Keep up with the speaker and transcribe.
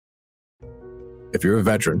if you're a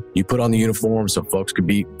veteran, you put on the uniform so folks could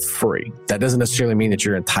be free. That doesn't necessarily mean that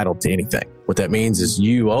you're entitled to anything. What that means is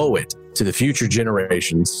you owe it to the future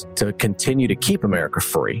generations to continue to keep America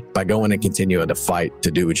free by going and continuing to fight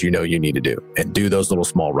to do what you know you need to do and do those little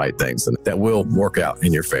small right things, and that will work out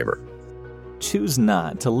in your favor. Choose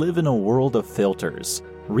not to live in a world of filters.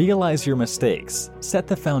 Realize your mistakes. Set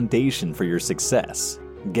the foundation for your success.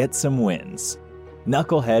 Get some wins.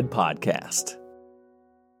 Knucklehead Podcast.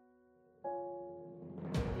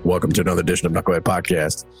 Welcome to another edition of Knucklehead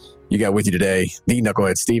Podcast. You got with you today the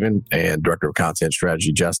Knucklehead Steven and Director of Content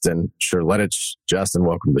Strategy Justin Sherletich. Justin,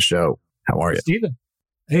 welcome to the show. How are you? Steven.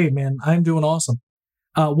 Hey, man, I'm doing awesome.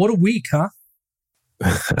 What a week, huh?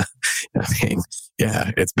 I mean, yeah,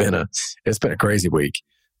 it's been a crazy week.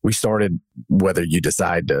 We started, whether you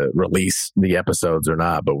decide to release the episodes or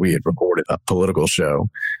not, but we had recorded a political show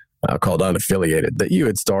called Unaffiliated that you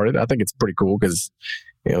had started. I think it's pretty cool because,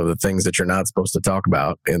 you know, the things that you're not supposed to talk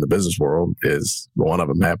about in the business world is one of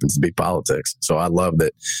them happens to be politics. So I love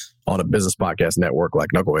that on a business podcast network like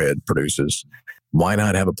Knucklehead produces, why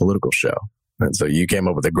not have a political show? And so you came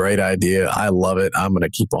up with a great idea. I love it. I'm going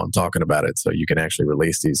to keep on talking about it so you can actually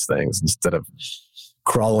release these things instead of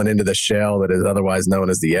crawling into the shell that is otherwise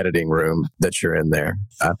known as the editing room that you're in there.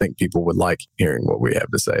 I think people would like hearing what we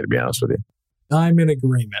have to say, to be honest with you. I'm in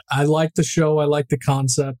agreement. I like the show. I like the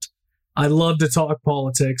concept. I love to talk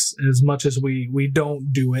politics as much as we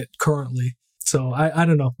don't do it currently. So I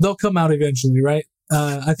don't know. They'll come out eventually, right?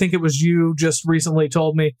 I think it was you just recently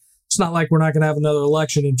told me it's not like we're not going to have another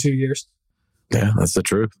election in 2 years. Yeah, that's the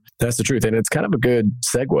truth. That's the truth. And it's kind of a good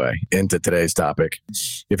segue into today's topic.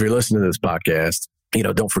 If you're listening to this podcast, you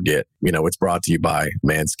know, don't forget, you know, it's brought to you by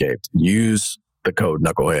Manscaped. Use the code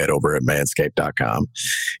Knucklehead over at manscaped.com.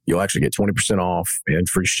 You'll actually get 20% off and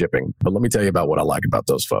free shipping. But let me tell you about what I like about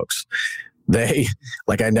those folks. I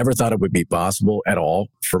never thought it would be possible at all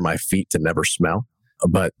for my feet to never smell,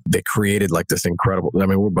 but they created like this incredible, I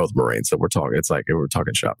mean, we're both Marines, so we're talking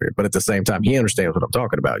shop here, but at the same time, he understands what I'm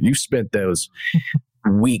talking about. You spent those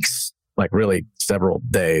weeks, like really several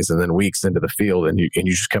days and then weeks into the field, and you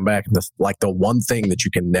just come back and the one thing that you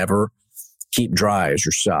can never keep dry is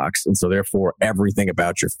your socks. And so therefore everything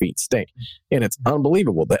about your feet stink. And it's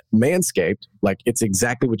unbelievable that Manscaped, like it's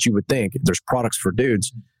exactly what you would think. There's products for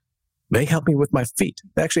dudes. They help me with my feet.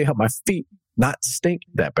 They actually help my feet not stink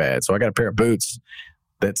that bad. So I got a pair of boots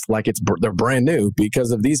that's like they're brand new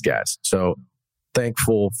because of these guys. So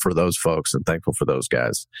thankful for those folks and thankful for those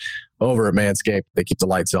guys over at Manscaped. They keep the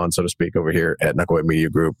lights on, so to speak, over here at Knucklehead Media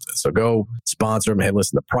Group. So go sponsor them. Hey,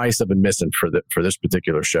 listen, the price I've been missing for this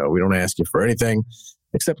particular show, we don't ask you for anything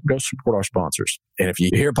except go support our sponsors. And if you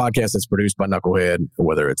hear a podcast that's produced by Knucklehead,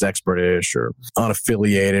 whether it's Expertish or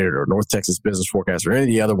Unaffiliated or North Texas Business Forecast or any of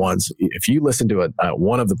the other ones, if you listen to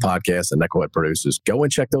one of the podcasts that Knucklehead produces, go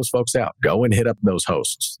and check those folks out. Go and hit up those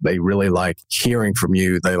hosts. They really like hearing from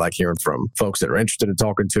you. They like hearing from folks that are interested in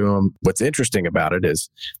talking to them. What's interesting about it is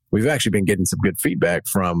we've actually been getting some good feedback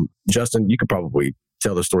from Justin. You could probably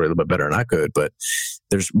tell the story a little bit better than I could, but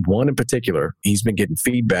there's one in particular. He's been getting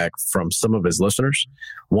feedback from some of his listeners.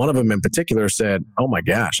 One of them in particular said, "Oh my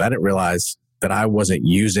gosh, I didn't realize that I wasn't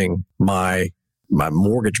using my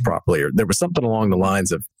mortgage properly." Or there was something along the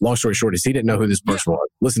lines of, long story short, is he didn't know who this person was.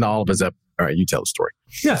 Listen to all of his up. All right, you tell the story.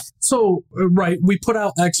 Yeah. So, right, we put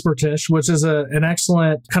out Expertish, which is an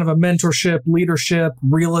excellent kind of a mentorship, leadership,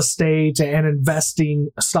 real estate, and investing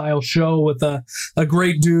style show with a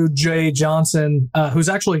great dude, Jay Johnson, who's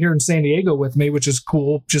actually here in San Diego with me, which is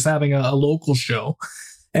cool, just having a local show.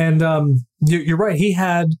 And you're right, he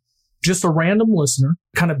had just a random listener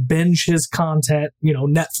kind of binge his content, you know,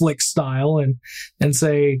 Netflix style and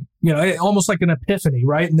say, you know, almost like an epiphany,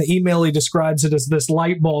 right? In the email, he describes it as this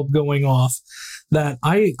light bulb going off that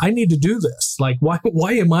I need to do this. Like,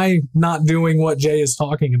 why am I not doing what Jay is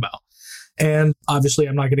talking about? And obviously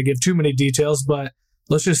I'm not going to give too many details, but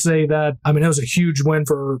let's just say that, I mean, it was a huge win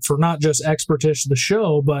for not just Expertish, the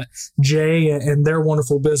show, but Jay and their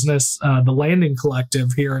wonderful business, the Landing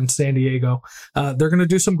Collective here in San Diego. They're going to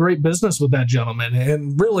do some great business with that gentleman.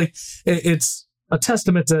 And really, it's a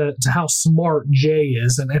testament to how smart Jay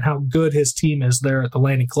is and how good his team is there at the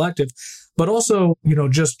Landing Collective. But also, you know,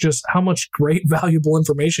 just how much great, valuable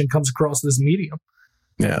information comes across this medium.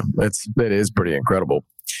 Yeah, that is pretty incredible.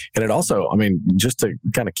 And it also, I mean, just to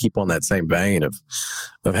kind of keep on that same vein of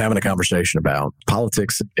having a conversation about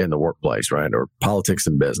politics in the workplace, right? Or politics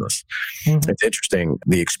in business. Mm-hmm. It's interesting.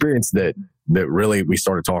 The experience that really we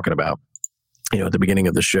started talking about, you know, at the beginning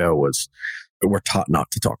of the show was we're taught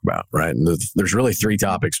not to talk about, right? And there's really three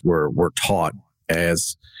topics we're taught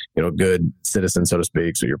as, you know, a good citizen, so to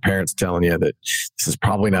speak. So your parents telling you that this is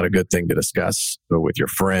probably not a good thing to discuss with your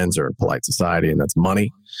friends or in polite society, and that's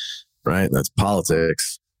money, right? And that's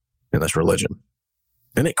politics, and that's religion.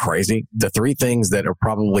 Isn't it crazy? The three things that are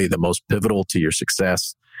probably the most pivotal to your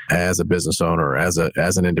success as a business owner, as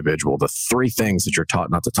an individual, the three things that you're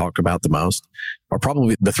taught not to talk about the most are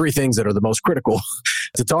probably the three things that are the most critical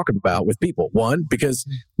to talk about with people. One, because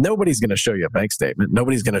nobody's going to show you a bank statement.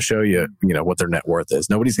 Nobody's going to show you, you know, what their net worth is.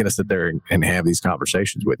 Nobody's going to sit there and have these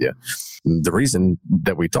conversations with you. The reason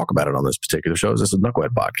that we talk about it on this particular show is this is a Knucklehead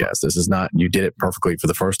podcast. This is not, you did it perfectly for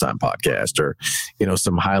the first time podcast, or, you know,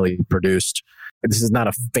 some highly produced. This is not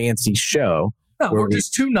a fancy show. No, we're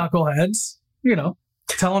just two knuckleheads, you know,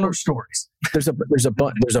 telling our stories. There's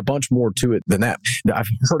a bunch more to it than that. I've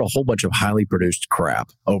heard a whole bunch of highly produced crap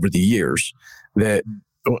over the years that,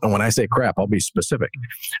 when I say crap, I'll be specific.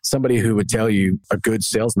 Somebody who would tell you a good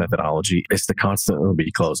sales methodology is to constantly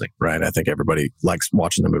be closing, right? I think everybody likes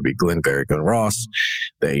watching the movie Glengarry Glen Ross.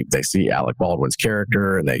 They see Alec Baldwin's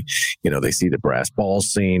character, and they see the brass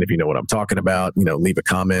balls scene. If you know what I'm talking about, you know, leave a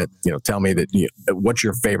comment. You know, tell me that what's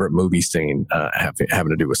your favorite movie scene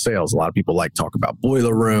having to do with sales. A lot of people like talk about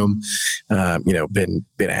Boiler Room. You know, Ben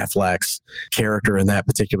Affleck's character in that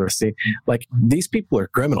particular scene. Like, these people are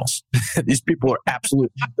criminals. These people are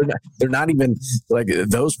absolute. They're not even like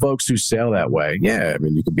those folks who sell that way. Yeah, I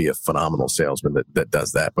mean, you could be a phenomenal salesman that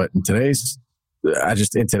does that. But in today's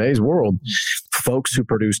world, folks who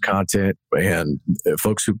produce content and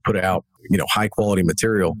folks who put out, you know, high quality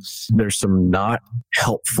material, there's some not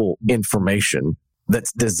helpful information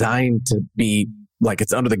that's designed to be like,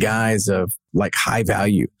 it's under the guise of like high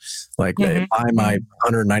value, like buy my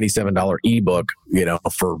 $197 ebook, you know,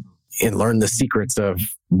 and learn the secrets of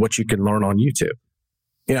what you can learn on YouTube.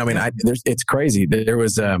 You know, I mean, it's crazy. There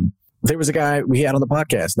was a guy we had on the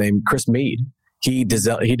podcast named Chris Mead. He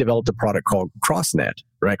developed a product called CrossNet,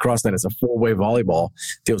 right? CrossNet is a 4-way volleyball.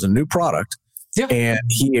 It was a new product. Yeah. And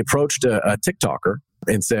he approached a TikToker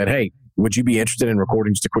and said, "Hey, would you be interested in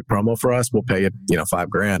recording just a quick promo for us? We'll pay you, you know,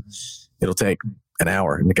 $5,000. It'll take an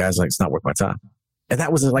hour." And the guy's like, "It's not worth my time." And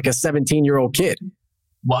that was like a 17-year-old kid.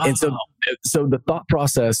 Wow. And so the thought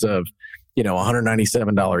process of, you know,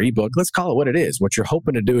 $197 ebook, let's call it what it is. What you're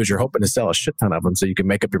hoping to do is you're hoping to sell a shit ton of them so you can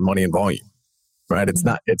make up your money in volume, right?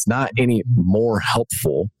 It's not any more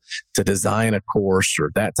helpful to design a course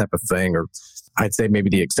or that type of thing. Or I'd say maybe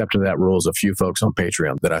the exception to that rule is a few folks on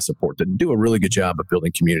Patreon that I support that do a really good job of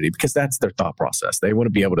building community, because that's their thought process. They want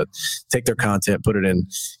to be able to take their content, put it in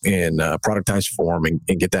productized form, and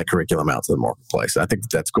get that curriculum out to the marketplace. I think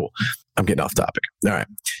that's cool. I'm getting off topic. All right.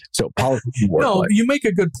 So politics. No, you make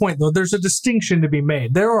a good point, though. There's a distinction to be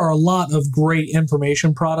made. There are a lot of great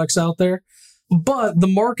information products out there, but the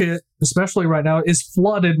market, especially right now, is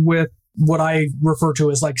flooded with what I refer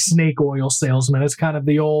to as like snake oil salesmen. It's kind of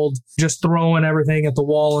the old just throwing everything at the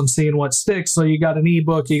wall and seeing what sticks. So you got an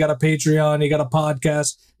ebook, you got a Patreon, you got a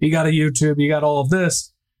podcast, you got a YouTube, you got all of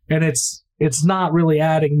this. And it's not really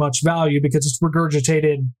adding much value because it's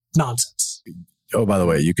regurgitated nonsense. Oh, by the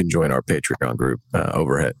way, you can join our Patreon group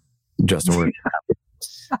overhead. Justin,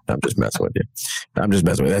 I'm just messing with you.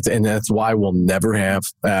 That's why we'll never have,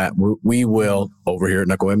 we will over here at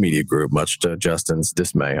Knucklehead Media Group, much to Justin's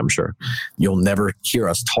dismay, I'm sure, you'll never hear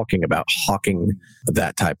us talking about hawking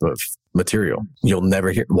that type of material. You'll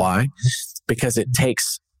never hear. Why? Because it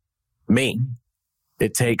takes me.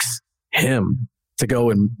 It takes him to go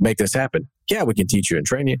and make this happen. Yeah, we can teach you and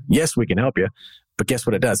train you. Yes, we can help you. But guess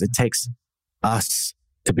what it does? It takes us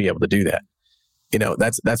to be able to do that. You know,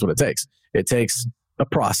 that's what it takes. It takes a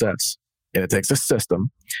process, and it takes a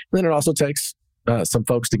system. And then it also takes some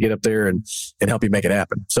folks to get up there and help you make it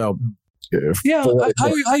happen. So, yeah,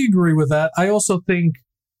 I agree with that. I also think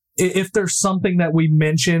if there's something that we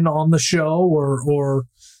mention on the show or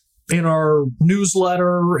in our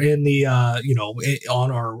newsletter, in the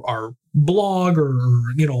on our blog, or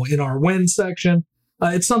in our win section,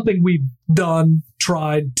 it's something we've done,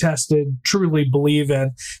 tried, tested, truly believe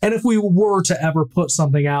in. And if we were to ever put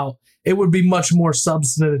something out, it would be much more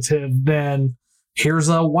substantive than here's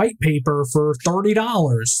a white paper for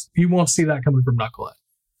 $30. You won't see that coming from Knucklehead.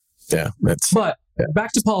 Yeah.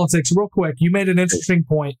 Back to politics real quick. You made an interesting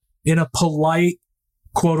point. In a polite,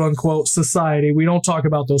 quote unquote, society, we don't talk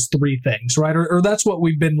about those three things, right? Or that's what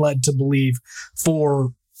we've been led to believe for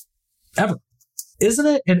ever. Isn't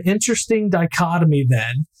it an interesting dichotomy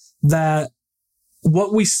then that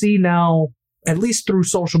what we see now, at least through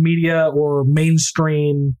social media or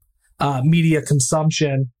mainstream media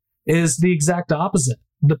consumption, is the exact opposite?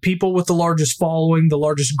 The people with the largest following, the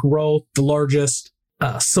largest growth, the largest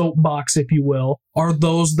soapbox, if you will, are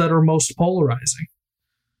those that are most polarizing.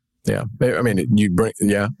 Yeah. I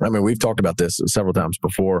mean, we've talked about this several times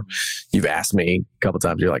before. You've asked me a couple of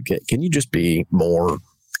times, you're like, can you just be more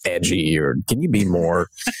edgy, or can you be more,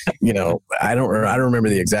 I don't remember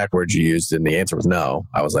the exact words you used, and the answer was no.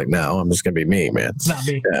 I was like, no, I'm just going to be me, man. It's not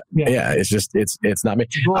me. Yeah. It's just, it's not me.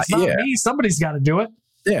 Well, it's not me. Somebody's got to do it.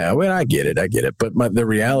 Yeah. Well, I get it. But the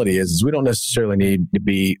reality is we don't necessarily need to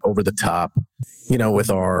be over the top,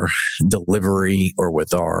 with our delivery or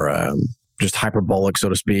with our, just hyperbolic, so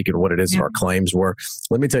to speak, and what it is our claims were.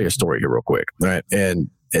 Let me tell you a story here real quick. All right. And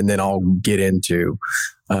then I'll get into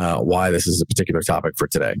why this is a particular topic for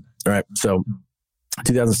today. All right. So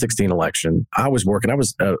 2016 election, I was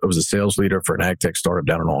a sales leader for an ag tech startup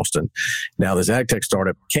down in Austin. Now, this ag tech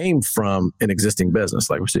startup came from an existing business.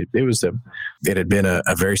 Like it had been a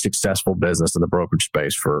very successful business in the brokerage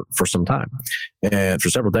space for some time, and for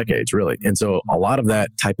several decades, really. And so a lot of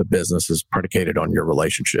that type of business is predicated on your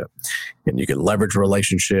relationship, and you can leverage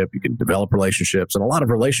relationship, you can develop relationships, and a lot of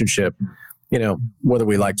relationship, whether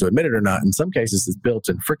we like to admit it or not, in some cases it's built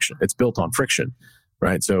in friction. It's built on friction.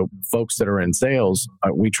 Right. So folks that are in sales,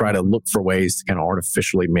 we try to look for ways to kind of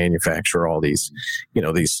artificially manufacture all these,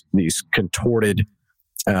 these contorted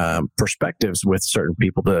perspectives with certain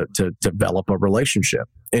people to develop a relationship.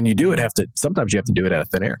 And sometimes you have to do it out of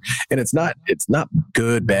thin air. And it's not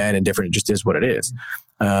good, bad, indifferent. It just is what it is.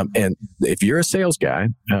 And if you're a sales guy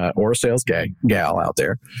or a sales gal out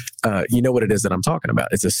there, you know what it is that I'm talking about.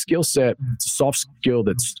 It's a skill set. It's a soft skill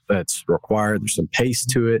that's required. There's some pace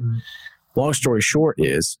to it. Long story short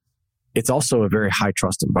is it's also a very high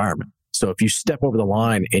trust environment. So if you step over the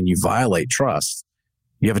line and you violate trust,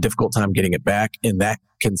 you have a difficult time getting it back, and that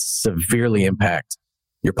can severely impact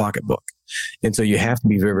your pocketbook. And so you have to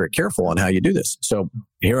be very, very careful on how you do this. So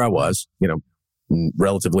here I was,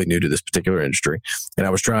 relatively new to this particular industry, and I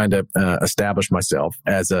was trying to establish myself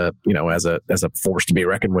as a force to be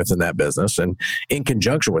reckoned with in that business. And in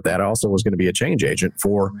conjunction with that, I also was going to be a change agent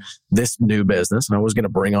for this new business, and I was going to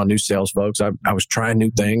bring on new sales folks. I was trying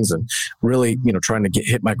new things and really, trying to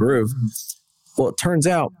hit my groove. Well, it turns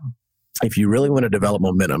out, if you really want to develop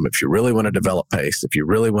momentum, if you really want to develop pace, if you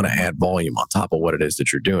really want to add volume on top of what it is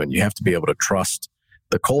that you're doing, you have to be able to trust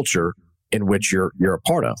the culture in which you're a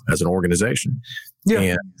part of as an organization.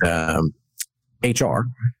 Yeah. And HR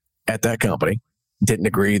at that company didn't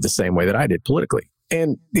agree the same way that I did politically.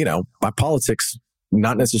 And, my politics,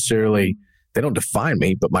 not necessarily, they don't define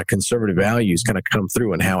me, but my conservative values kind of come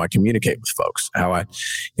through in how I communicate with folks, how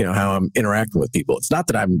I'm interacting with people. It's not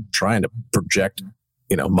that I'm trying to project,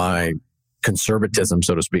 my conservatism,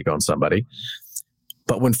 so to speak, on somebody.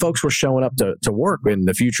 But when folks were showing up to work in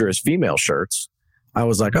the future as female shirts, I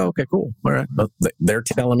was like, oh, okay, cool. All right. But they're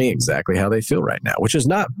telling me exactly how they feel right now, which is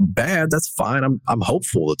not bad. That's fine. I'm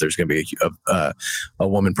hopeful that there's going to be a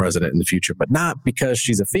woman president in the future, but not because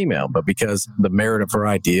she's a female, but because the merit of her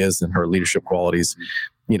ideas and her leadership qualities,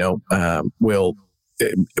 will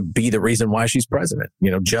be the reason why she's president.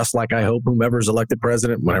 Just like I hope whomever's elected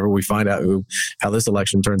president, whenever we find out how this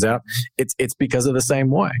election turns out, it's because of the same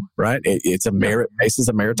way, right? It's a merit basis,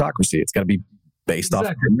 a meritocracy. It's got to be based off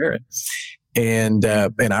of your merit. And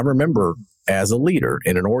I remember, as a leader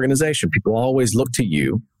in an organization, people always look to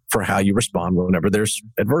you for how you respond whenever there's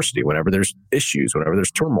adversity, whenever there's issues, whenever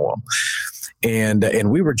there's turmoil.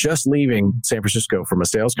 And we were just leaving San Francisco from a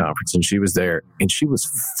sales conference, and she was there, and she was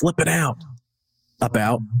flipping out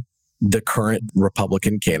about the current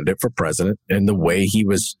Republican candidate for president and the way he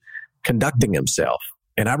was conducting himself.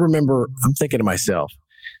 And I remember, I'm thinking to myself,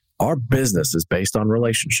 our business is based on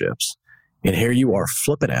relationships. And here you are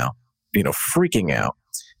flipping out, freaking out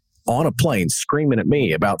on a plane, screaming at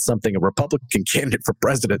me about something a Republican candidate for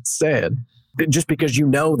president said, just because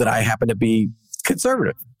that I happen to be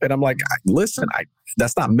conservative. And I'm like, listen,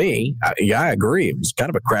 that's not me. I agree. It was kind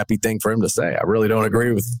of a crappy thing for him to say. I really don't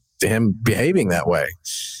agree with him behaving that way.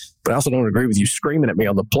 But I also don't agree with you screaming at me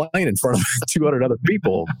on the plane in front of 200 other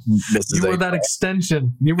people. You were that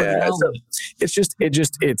extension. You were the outlet.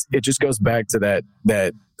 It just goes back to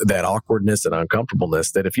that awkwardness and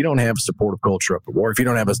uncomfortableness, that if you don't have a supportive culture up at work, if you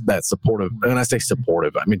don't have that supportive, and I say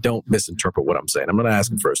supportive, I mean, don't misinterpret what I'm saying. I'm not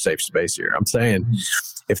asking for a safe space here. I'm saying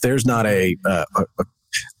if there's not if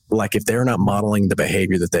they're not modeling the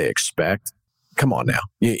behavior that they expect, come on now.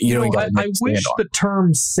 You know, I wish the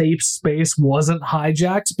term safe space wasn't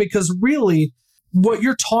hijacked, because really what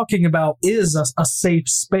you're talking about is a safe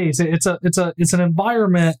space. It's an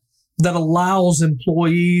environment that allows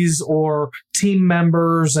employees or team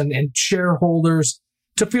members and shareholders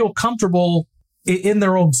to feel comfortable in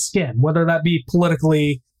their own skin, whether that be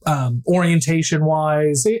politically, orientation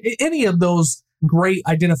wise, any of those great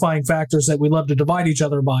identifying factors that we love to divide each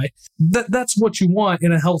other by. That's what you want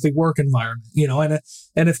in a healthy work environment,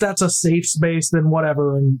 and if that's a safe space, then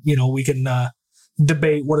whatever. And, we can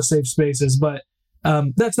debate what a safe space is, but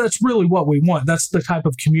that's really what we want. That's the type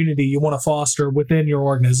of community you want to foster within your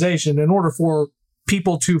organization in order for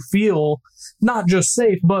people to feel not just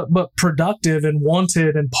safe, but productive and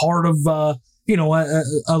wanted and part of, a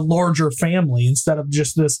larger family instead of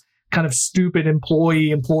just this kind of stupid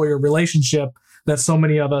employee-employer relationship that so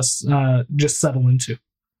many of us just settle into.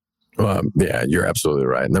 Yeah, you're absolutely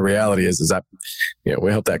right. And the reality is that,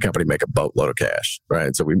 we help that company make a boatload of cash,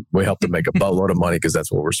 right? So we help them make a boatload of money because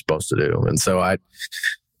that's what we're supposed to do. And so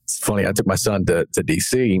it's funny, I took my son to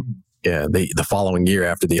DC the following year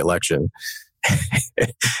after the election.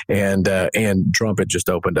 and Trump had just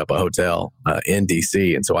opened up a hotel in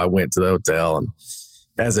DC, and so I went to the hotel, and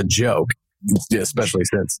as a joke, especially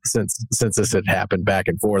since this had happened back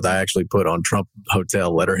and forth, I actually put on Trump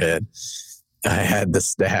Hotel letterhead. I had the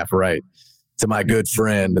staff write to my good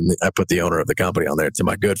friend, and I put the owner of the company on there, to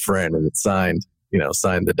my good friend, and it signed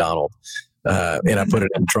the Donald, and I put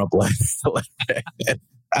it in Trump letterhead.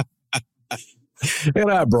 And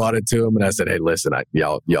I brought it to him and I said, "Hey, listen,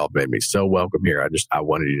 y'all made me so welcome here. I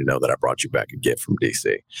wanted you to know that I brought you back a gift from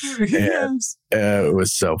DC." Yes. And it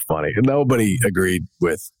was so funny. Nobody agreed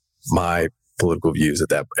with my political views at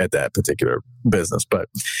that particular business, but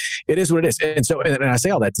it is what it is. And so, and I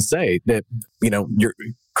say all that to say that, your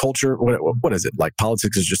culture, what is it? Like,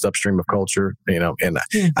 politics is just upstream of culture, and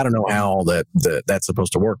I don't know how that's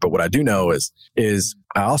supposed to work, but what I do know is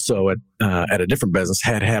I also at a different business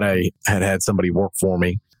had somebody work for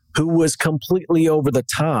me who was completely over the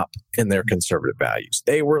top in their conservative values.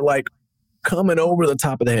 They were like coming over the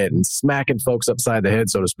top of the head and smacking folks upside the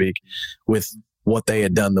head, so to speak, with what they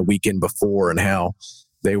had done the weekend before and how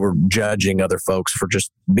they were judging other folks for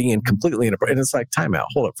just being completely inappropriate. And it's like, time out,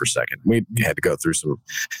 hold up for a second. We had to go through some,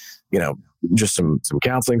 just some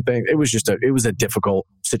counseling things. It was a difficult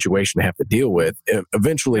situation to have to deal with.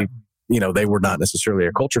 Eventually, they were not necessarily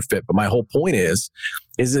a culture fit. But my whole point is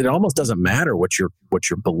it almost doesn't matter what your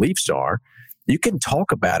beliefs are. You can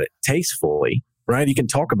talk about it tastefully, right? You can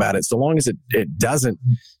talk about it so long as it doesn't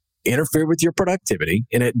interfere with your productivity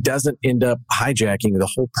and it doesn't end up hijacking the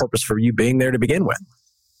whole purpose for you being there to begin with.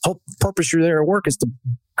 Whole purpose you're there at work is to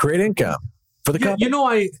create income for the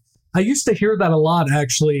company. I used to hear that a lot,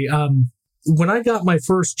 actually. When I got my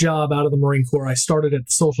first job out of the Marine Corps, I started at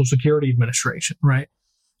the Social Security Administration, right?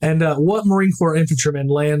 And what Marine Corps infantryman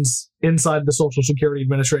lands inside the Social Security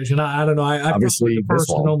Administration? I don't know. I obviously the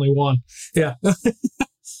first and only one. Yeah.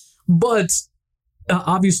 But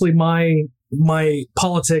obviously my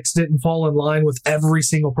politics didn't fall in line with every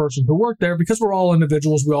single person who worked there because we're all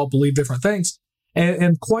individuals. We all believe different things.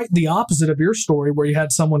 And quite the opposite of your story, where you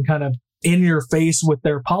had someone kind of in your face with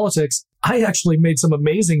their politics. I actually made some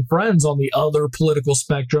amazing friends on the other political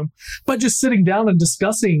spectrum by just sitting down and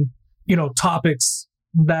discussing, topics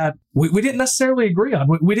that we didn't necessarily agree on.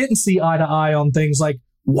 We didn't see eye to eye on things like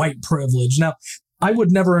white privilege. Now, I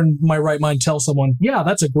would never in my right mind tell someone, yeah,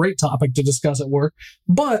 that's a great topic to discuss at work.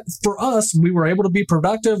 But for us, we were able to be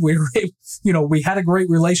productive. We were, we had a great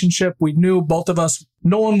relationship. We knew both of us,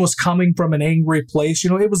 no one was coming from an angry place.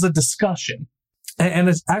 It was a discussion. And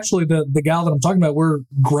it's actually the gal that I'm talking about, we're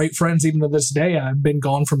great friends even to this day. I've been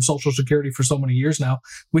gone from Social Security for so many years now.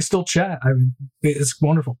 We still chat. It's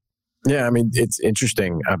wonderful. Yeah, it's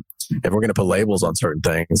interesting. If we're going to put labels on certain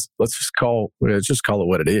things, let's just call it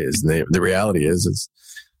what it is. And the reality is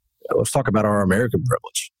let's talk about our American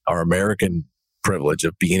privilege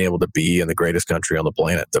of being able to be in the greatest country on the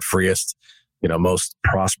planet, the freest, most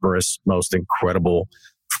prosperous, most incredible,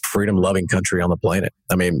 freedom-loving country on the planet.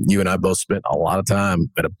 You and I both spent a lot of time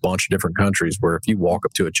at a bunch of different countries where if you walk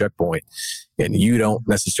up to a checkpoint and you don't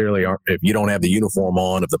necessarily, if you don't have the uniform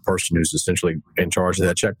on of the person who's essentially in charge of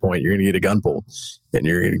that checkpoint, you're going to get a gun pulled and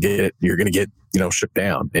you're going to get shook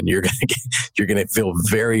down, and you're going to feel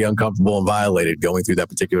very uncomfortable and violated going through that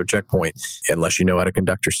particular checkpoint unless you know how to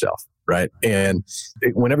conduct yourself. Right. And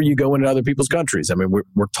whenever you go into other people's countries,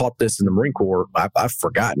 we're taught this in the Marine Corps. I've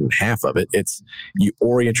forgotten half of it. It's you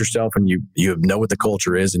orient yourself and you know what the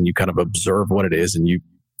culture is and you kind of observe what it is and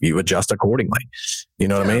you adjust accordingly. You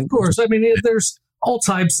know what I mean? Of course. There's all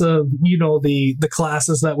types of, the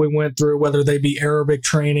classes that we went through, whether they be Arabic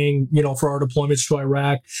training, for our deployments to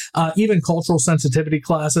Iraq, even cultural sensitivity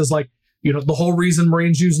classes like, the whole reason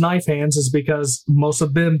Marines use knife hands is because most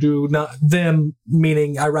of them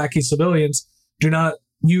meaning Iraqi civilians, do not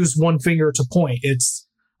use one finger to point. It's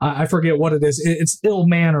I forget what it is. It's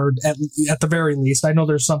ill-mannered at the very least. I know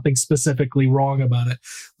there's something specifically wrong about it,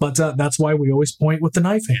 but that's why we always point with the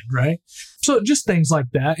knife hand, right? So just things like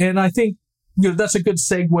that. And I think that's a good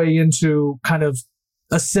segue into kind of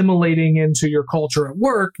assimilating into your culture at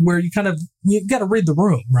work, where you got to read the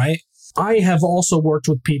room, right? I have also worked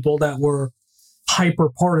with people that were hyper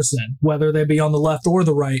partisan, whether they be on the left or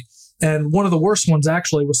the right. And one of the worst ones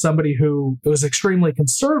actually was somebody who was extremely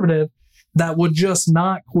conservative that would just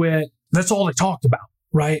not quit. That's all they talked about,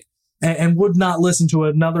 right? And would not listen to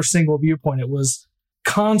another single viewpoint. It was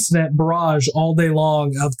constant barrage all day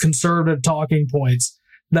long of conservative talking points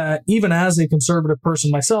that even as a conservative person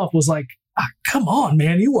myself was like, come on,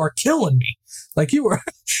 man, you are killing me. Like you were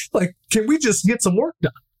like, can we just get some work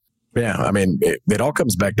done? Yeah. I mean, it all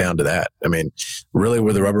comes back down to that. I mean, really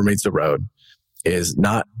where the rubber meets the road is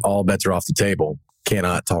not all bets are off the table.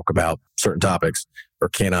 Cannot talk about certain topics or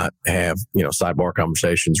cannot have, sidebar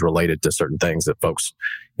conversations related to certain things that folks,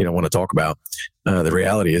 want to talk about. The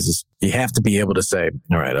reality is you have to be able to say,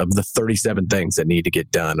 all right, of the 37 things that need to get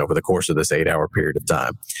done over the course of this 8-hour period of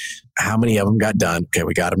time, how many of them got done? Okay,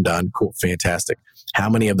 we got them done. Cool. Fantastic. How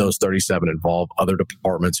many of those 37 involve other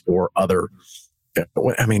departments or other,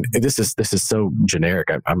 I mean, this is so generic.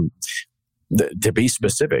 To be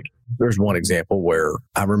specific, there's one example where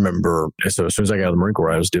I remember, so as soon as I got out of the Marine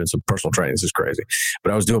Corps, I was doing some personal training. This is crazy,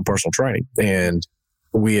 but I was doing personal training and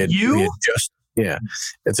we had just, and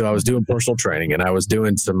so I was doing personal training and I was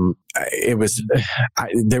doing there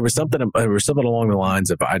was something along the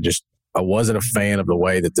lines of, I wasn't a fan of the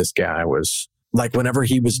way that this guy was, like whenever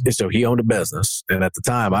he owned a business. And at the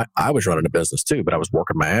time I was running a business too, but I was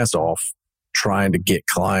working my ass off trying to get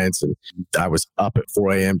clients, and I was up at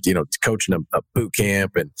 4 a.m. Coaching a boot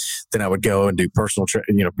camp, and then I would go and do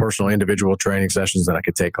personal individual training sessions. And I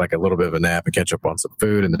could take like a little bit of a nap and catch up on some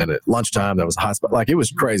food. And then at lunchtime, that was a hot spot. Like it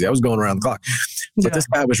was crazy. I was going around the clock. But this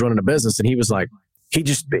guy was running a business, and he was like,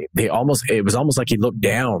 it was almost like he looked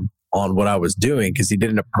down on what I was doing because he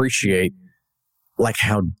didn't appreciate like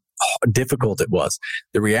how difficult it was.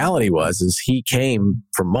 The reality is he came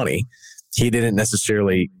from money. He didn't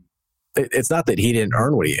necessarily. It's not that he didn't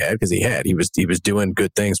earn what he had, because he was doing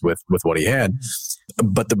good things with what he had.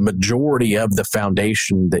 But the majority of the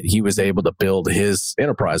foundation that he was able to build his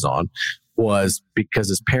enterprise on was because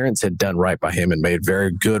his parents had done right by him and made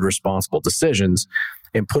very good, responsible decisions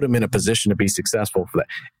and put him in a position to be successful for that.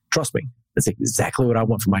 Trust me, that's exactly what I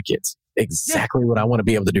want for my kids. Exactly what I want to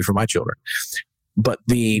be able to do for my children. But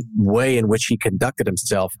the way in which he conducted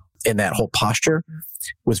himself in that whole posture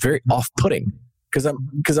was very off-putting.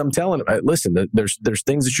 Because I'm telling him, listen, there's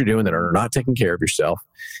things that you're doing that are not taking care of yourself.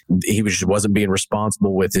 He wasn't being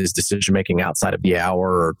responsible with his decision making outside of the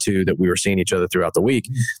hour or two that we were seeing each other throughout the week,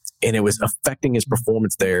 and it was affecting his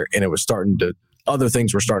performance there. And it was other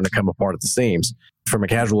things were starting to come apart at the seams from a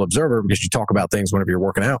casual observer, because you talk about things whenever you're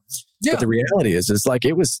working out. Yeah. But the reality is like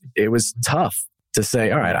it was tough to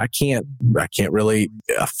say, all right, I can't really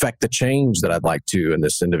affect the change that I'd like to in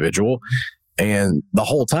this individual. And the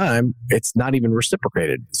whole time, it's not even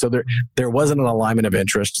reciprocated. So there wasn't an alignment of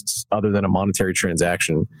interests other than a monetary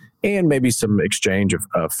transaction and maybe some exchange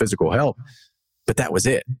of physical help. But that was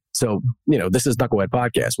it. So, this is Knucklehead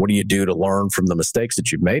Podcast. What do you do to learn from the mistakes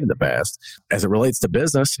that you've made in the past? As it relates to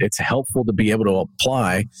business, it's helpful to be able to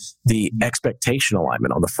apply the expectation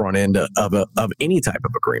alignment on the front end of any type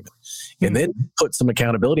of agreement, and then put some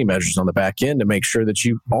accountability measures on the back end to make sure that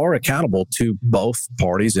you are accountable to both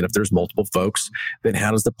parties. And if there's multiple folks, then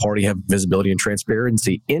how does the party have visibility and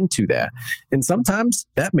transparency into that? And sometimes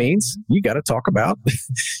that means you got to talk about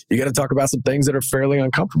some things that are fairly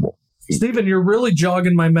uncomfortable. Stephen, you're really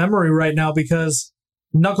jogging my memory right now, because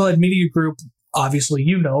Knucklehead Media Group, obviously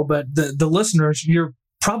but the listeners, you're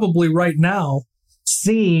probably right now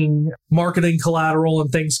seeing marketing collateral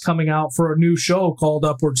and things coming out for a new show called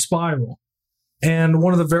Upward Spiral. And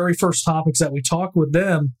one of the very first topics that we talked with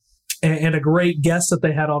them, and a great guest that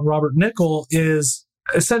they had on, Robert Nickel, is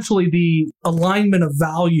essentially the alignment of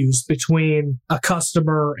values between a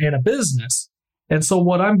customer and a business. And so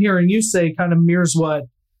what I'm hearing you say kind of mirrors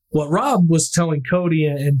what Rob was telling Cody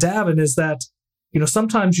and Davin, is that,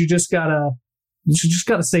 sometimes you just gotta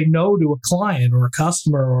say no to a client or a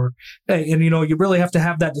customer, or, hey, and you really have to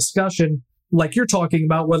have that discussion like you're talking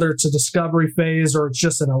about, whether it's a discovery phase or it's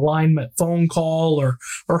just an alignment phone call or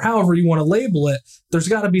however you want to label it. There's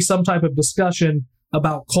got to be some type of discussion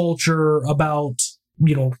about culture, about,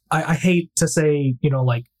 I hate to say,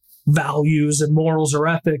 like values and morals or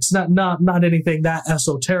ethics, not anything that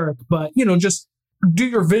esoteric, but, just, do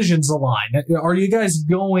your visions align? Are you guys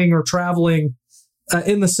going or traveling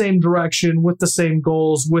in the same direction, with the same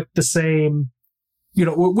goals, with the same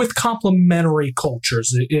with complementary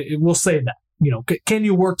cultures. We'll say that, can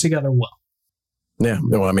you work together well? Yeah.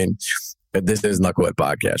 No, I mean, this is Knucklehead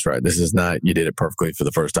Podcast, right? This is not you did it perfectly for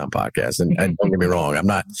the first time podcast. And don't get me wrong, I'm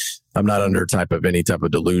not under any type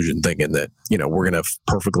of delusion thinking that, we're going to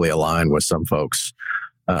perfectly align with some folks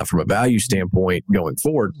from a value standpoint going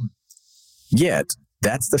forward. Yet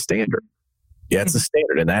that's the standard. Yeah, it's the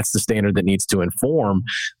standard, and that's the standard that needs to inform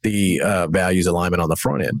the values alignment on the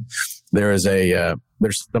front end. There's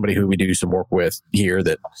somebody who we do some work with here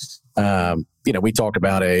that, we talked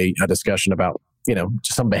about a discussion about,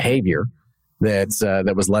 some behavior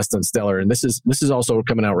that was less than stellar. And this is also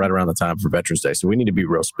coming out right around the time for Veterans Day. So we need to be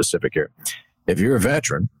real specific here. If you're a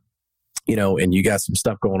veteran, and you got some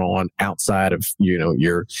stuff going on outside of,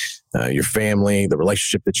 your family, the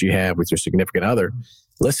relationship that you have with your significant other,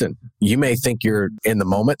 listen, you may think you're in the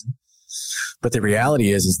moment, but the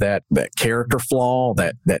reality is that character flaw,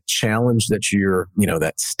 that challenge that you're,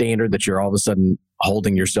 that standard that you're all of a sudden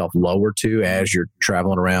holding yourself lower to as you're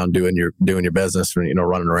traveling around doing your business, running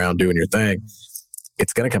around doing your thing,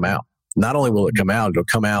 it's going to come out. Not only will it come out, it'll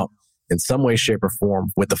come out in some way, shape, or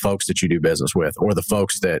form with the folks that you do business with, or the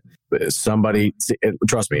folks that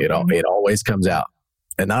trust me, it always comes out.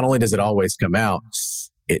 And not only does it always come out,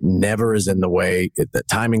 it never is in the way. The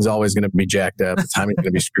timing's always going to be jacked up. The timing's going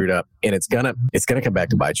to be screwed up, and it's gonna come back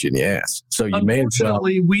to bite you in the ass. So you may as well.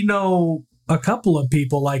 We know a couple of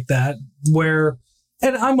people like that where,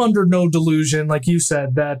 and I'm under no delusion, like you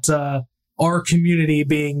said, that our community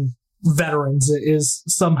being veterans is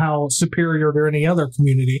somehow superior to any other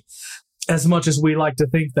community, as much as we like to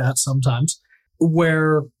think that sometimes.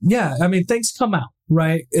 Where, things come out,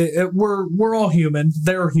 right? We're all human.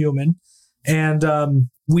 They're human. And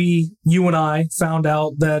you and I found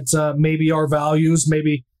out that maybe our values,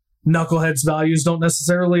 maybe Knucklehead's values don't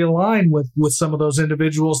necessarily align with some of those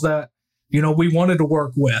individuals that, we wanted to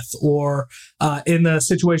work with, or in the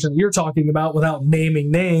situation that you're talking about, without naming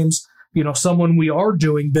names, someone we are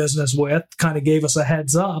doing business with kind of gave us a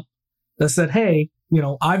heads up that said, hey,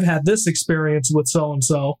 I've had this experience with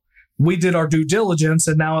so-and-so. We did our due diligence,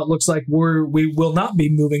 and now it looks like we will not be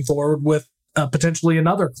moving forward with potentially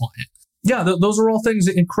another client. Yeah, those are all things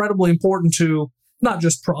incredibly important to not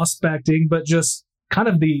just prospecting, but just kind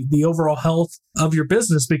of the overall health of your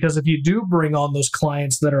business. Because if you do bring on those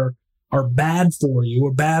clients that are bad for you,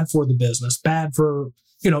 or bad for the business, bad for,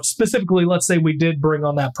 specifically, let's say we did bring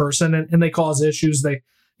on that person and they cause issues, they're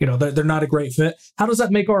not a great fit. How does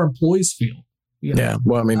that make our employees feel? Yeah.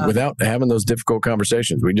 Well, without having those difficult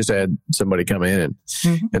conversations, we just had somebody come in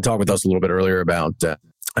and talk with us a little bit earlier about,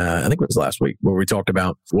 I think it was last week, where we talked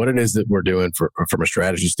about what it is that we're doing from a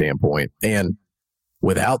strategy standpoint. And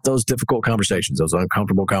without those difficult conversations, those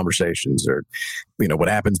uncomfortable conversations, or, what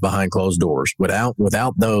happens behind closed doors, without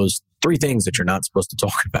those three things that you're not supposed to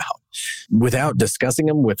talk about, without discussing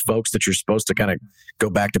them with folks that you're supposed to kind of go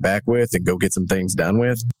back to back with and go get some things done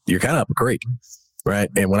with, you're kind of up a creek, right?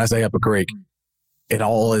 And when I say up a creek, it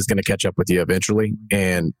all is going to catch up with you eventually,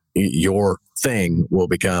 and your thing will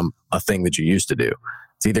become a thing that you used to do.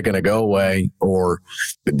 It's either going to go away or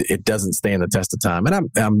it doesn't stand the test of time. And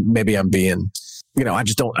I'm being, you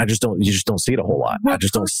just don't see it a whole lot. I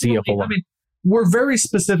just don't see a whole lot. We're very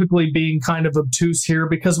specifically being kind of obtuse here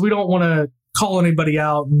because we don't want to call anybody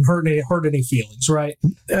out and hurt any feelings, right?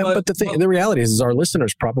 But the reality is our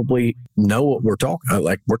listeners probably know what we're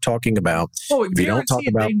talking about. Oh, if you don't talk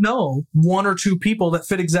about, they know one or two people that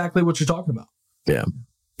fit exactly what you're talking about.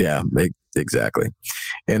 Yeah, exactly.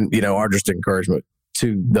 And our just encouragement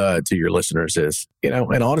to your listeners is,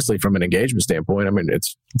 and honestly, from an engagement standpoint,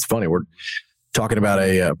 it's funny. We're talking about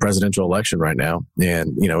a presidential election right now,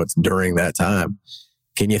 and it's during that time.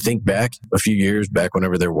 Can you think back a few years back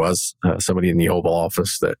whenever there was somebody in the Oval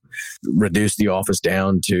Office that reduced the office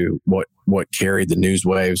down to what carried the news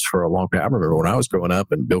waves for a long time? I remember when I was growing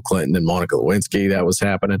up and Bill Clinton and Monica Lewinsky, that was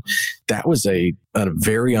happening. That was a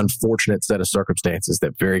very unfortunate set of circumstances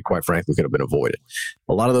that very, quite frankly, could have been avoided.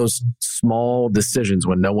 A lot of those small decisions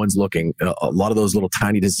when no one's looking, a lot of those little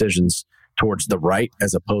tiny decisions towards the right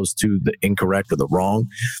as opposed to the incorrect or the wrong,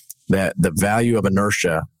 that the value of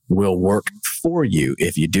inertia will work for you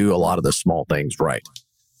if you do a lot of the small things right?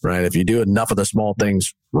 If you do enough of the small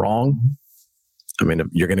things wrong,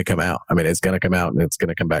 you're going to come out. It's going to come out and it's going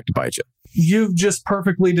to come back to bite you. You've just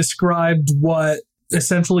perfectly described what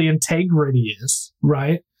essentially integrity is,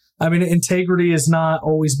 right? Integrity is not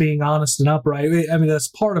always being honest and upright. That's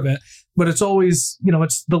part of it, but it's always,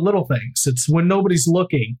 it's the little things. It's when nobody's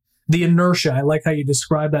looking, the inertia. I like how you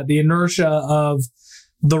describe that. The inertia of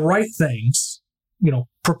the right things,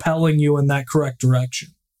 propelling you in that correct direction.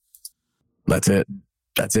 That's it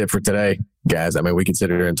for today. guys. I mean, we can sit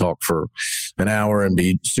here and talk for an hour and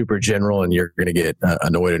be super general, and you're going to get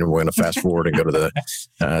annoyed, and we're going to fast forward and go to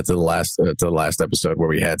the last episode where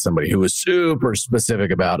we had somebody who was super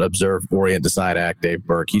specific about observe, orient, decide, act. Dave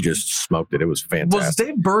Burke, he just smoked it. It was fantastic. Was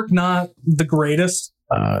Dave Burke not the greatest?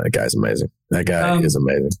 That guy's amazing. That guy is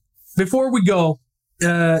amazing. Before we go,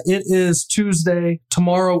 it is Tuesday.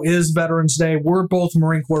 Tomorrow is Veterans Day. We're both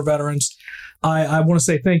Marine Corps veterans. I want to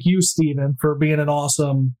say thank you, Stephen, for being an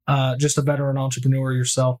awesome, just a veteran entrepreneur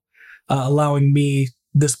yourself, allowing me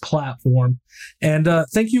this platform. And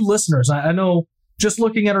thank you, listeners. I know just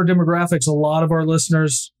looking at our demographics, a lot of our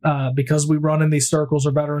listeners, because we run in these circles,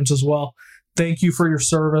 are veterans as well. Thank you for your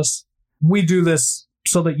service. We do this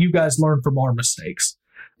so that you guys learn from our mistakes.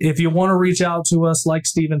 If you want to reach out to us, like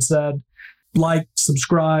Stephen said, like,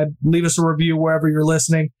 subscribe, leave us a review wherever you're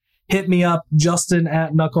listening. Hit me up,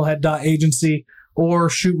 justin@knucklehead.agency, or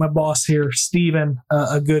shoot my boss here, Steven,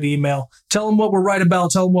 a good email. Tell him what we're right about.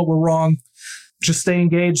 Tell him what we're wrong. Just stay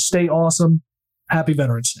engaged. Stay awesome. Happy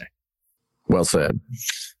Veterans Day. Well said.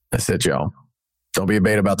 That's it, y'all. Don't be a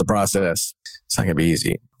bait about the process. It's not going to be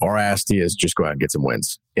easy. Our ask to you is just go out and get some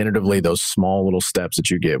wins. Iteratively, those small little steps that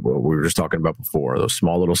you get, what we were just talking about before, those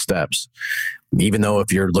small little steps, even though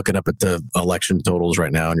if you're looking up at the election totals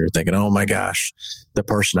right now and you're thinking, oh my gosh, the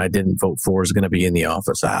person I didn't vote for is going to be in the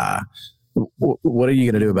office. What are you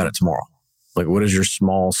going to do about it tomorrow? Like, what is your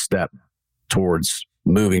small step towards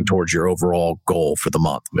moving towards your overall goal for the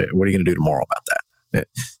month? What are you going to do tomorrow about that?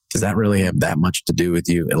 Does that really have that much to do with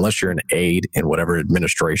you? Unless you're an aide in whatever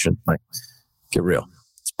administration, like, get real.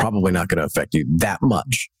 It's probably not going to affect you that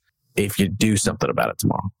much if you do something about it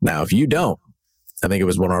tomorrow. Now, if you don't, I think it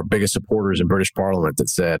was one of our biggest supporters in British Parliament that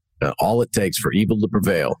said, all it takes for evil to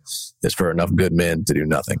prevail is for enough good men to do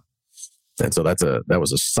nothing. And so that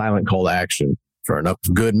was a silent call to action for enough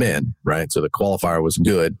good men, right? So the qualifier was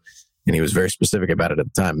good, and he was very specific about it at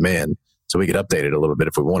the time, men. So we could update it a little bit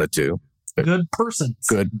if we wanted to. Good person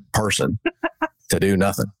to do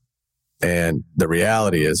nothing. And the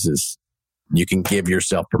reality is you can give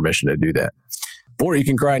yourself permission to do that, or you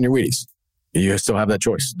can cry in your Wheaties. You still have that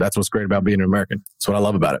choice. That's what's great about being an American. That's what I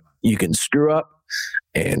love about it. You can screw up,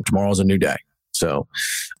 and tomorrow's a new day. So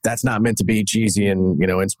that's not meant to be cheesy and,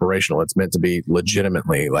 inspirational. It's meant to be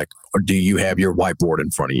legitimately like, or do you have your whiteboard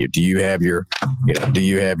in front of you? Do you have your,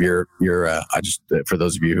 for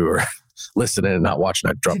those of you who are listening and not watching,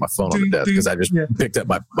 I dropped my phone on the desk because I just picked up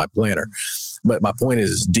my planner. But my point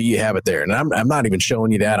is, do you have it there? And I'm not even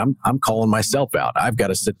showing you that. I'm calling myself out. I've got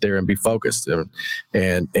to sit there and be focused and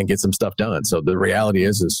get some stuff done. So the reality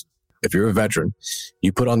is if you're a veteran,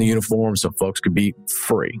 you put on the uniform so folks could be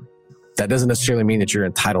free. That doesn't necessarily mean that you're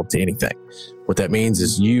entitled to anything. What that means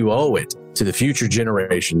is you owe it to the future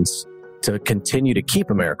generations to continue to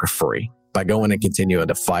keep America free by going and continuing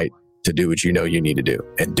to fight to do what you know you need to do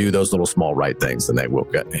and do those little small right things, and that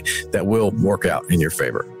will work out in your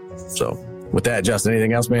favor. So with that, Justin,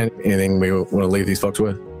 anything else, man? Anything we want to leave these folks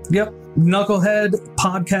with? Yep.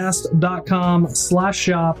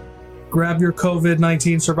 Knuckleheadpodcast.com/shop. Grab your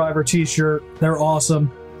COVID-19 survivor t-shirt. They're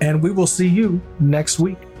awesome. And we will see you next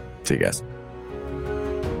week. See you guys.